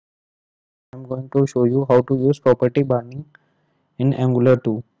I'm going to show you how to use property binding in Angular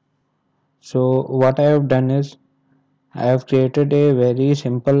 2. So what I have done is I have created a very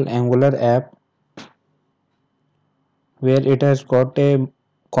simple Angular app where it has got a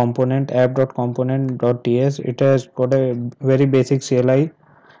component app.component.ts. It has got a very basic CLI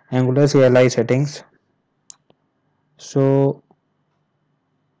Angular CLI settings. So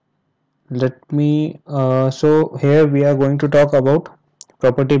so here we are going to talk about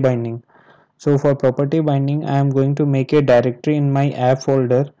property binding. So for property binding I am going to make a directory in my app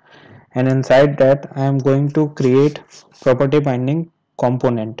folder, and inside that I am going to create property binding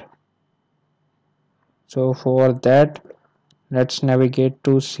component. So for that, let's navigate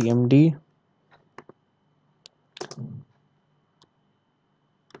to CMD,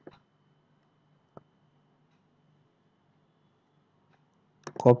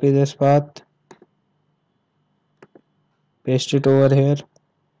 copy this path, paste it over here,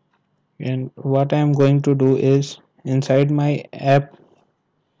 and what I am going to do is inside my app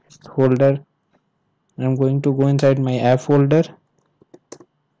folder, I am going to go inside my app folder.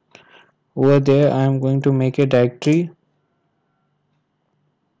 Over there I am going to make a directory,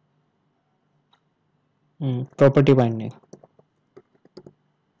 property binding.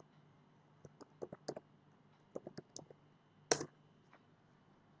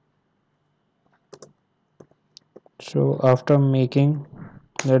 So after making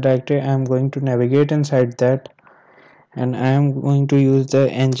the directory I am going to navigate inside that, and I am going to use the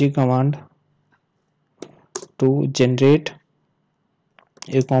ng command to generate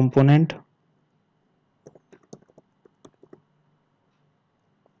a component.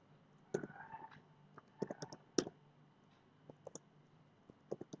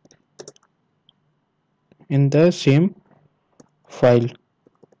 In the same file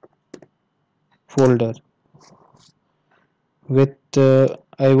folder with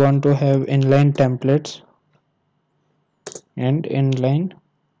I want to have inline templates and inline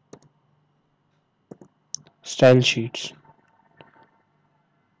style sheets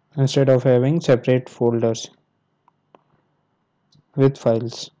instead of having separate folders with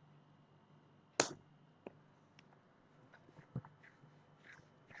files.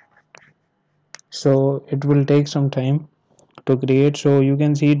 So it will take some time to create. So you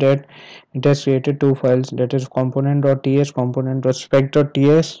can see that it has created two files, that is component.ts,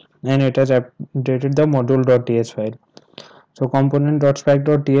 component.spec.ts, and it has updated the module.ts file. So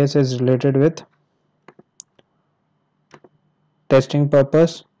component.spec.ts is related with testing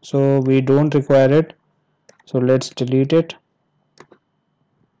purpose, so we don't require it, so let's delete it.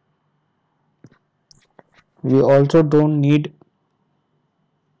 We also don't need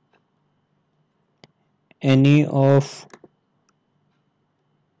any of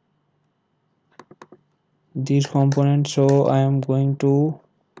these components, so I am going to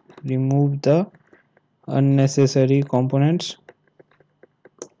remove the unnecessary components.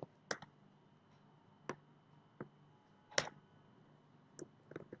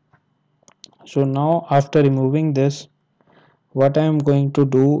 So now after removing this, what I am going to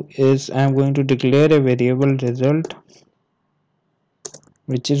do is I am going to declare a variable result,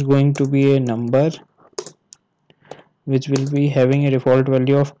 which is going to be a number which will be having a default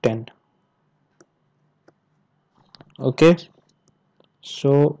value of 10. Okay,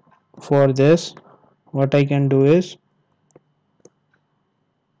 so for this what I can do is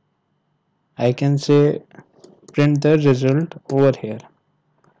I can say print the result over here,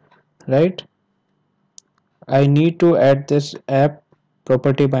 right? I need to add this app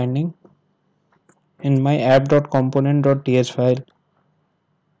property binding in my app.component.ts file.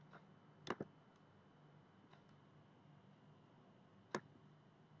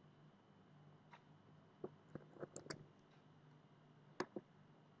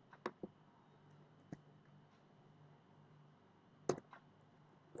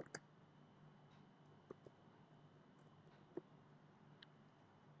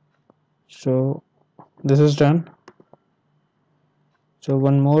 So this is done. So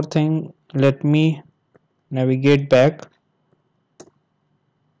one more thing, let me navigate back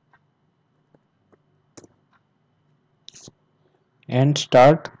and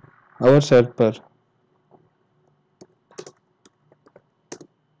start our server.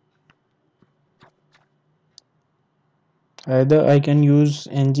 Either I can use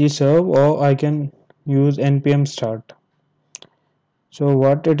ng-serve or I can use npm start. So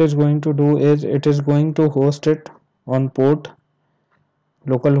what it is going to do is it is going to host it on port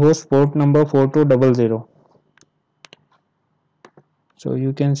localhost port number 4200. So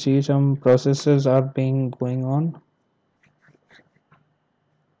you can see some processes are being going on.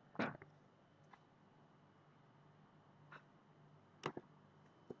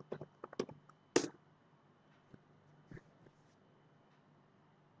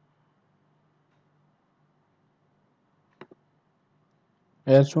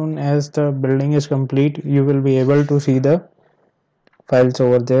 As soon as the building is complete, you will be able to see the files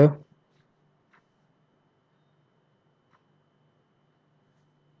over there.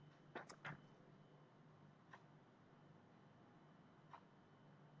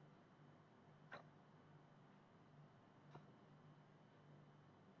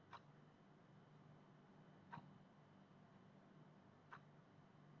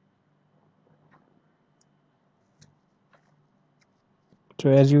 So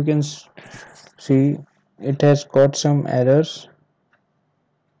as you can see, it has got some errors.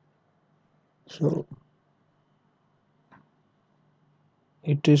 So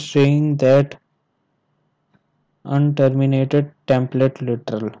it is saying that unterminated template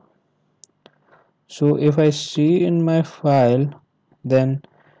literal. So if I see in my file, then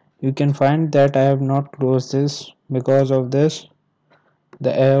you can find that I have not closed this. Because of this,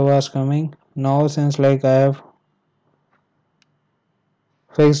 the error was coming. Now since like I have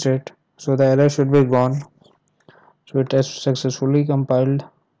fixed it, so the error should be gone. So it has successfully compiled.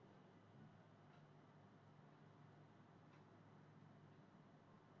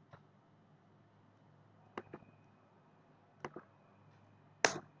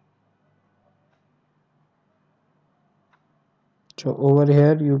 So over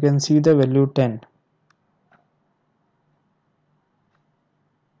here you can see the value 10,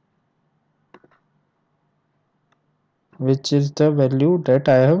 which is the value that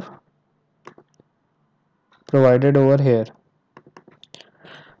I have provided over here.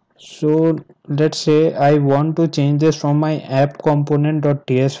 So let's say I want to change this from my app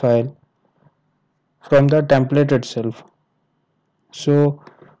component.ts file from the template itself. So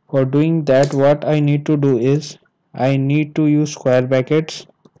for doing that, what I need to do is I need to use square brackets,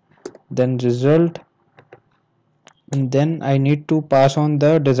 then result, and then I need to pass on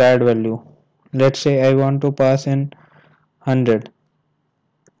the desired value. Let's say I want to pass in 100.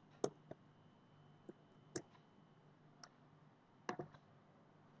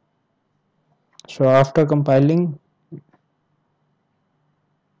 So after compiling,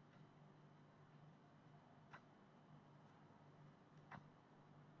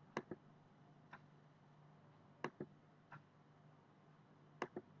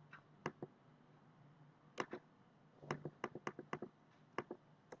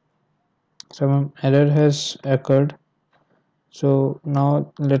 some error has occurred. So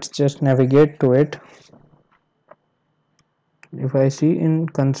now let's just navigate to it. If I see in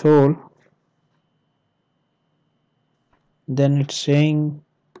console, then it's saying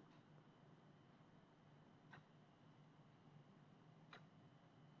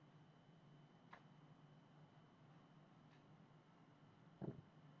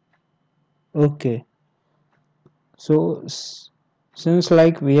okay. So since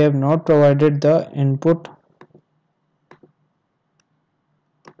like we have not provided the input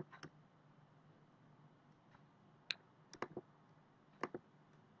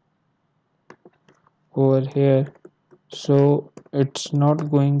over here, so it's not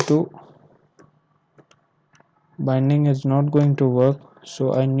going to, binding is not going to work.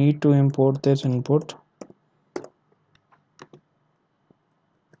 So I need to import this input.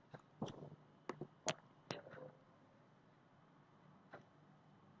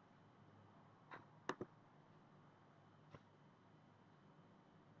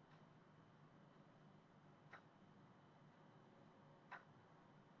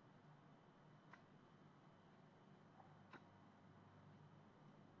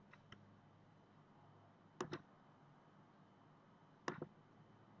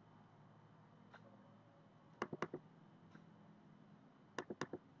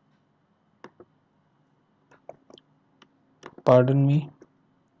 Pardon me,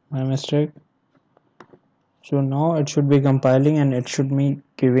 my mistake. So now it should be compiling and it should be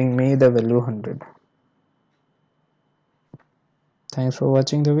giving me the value 100. Thanks for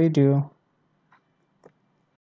watching the video.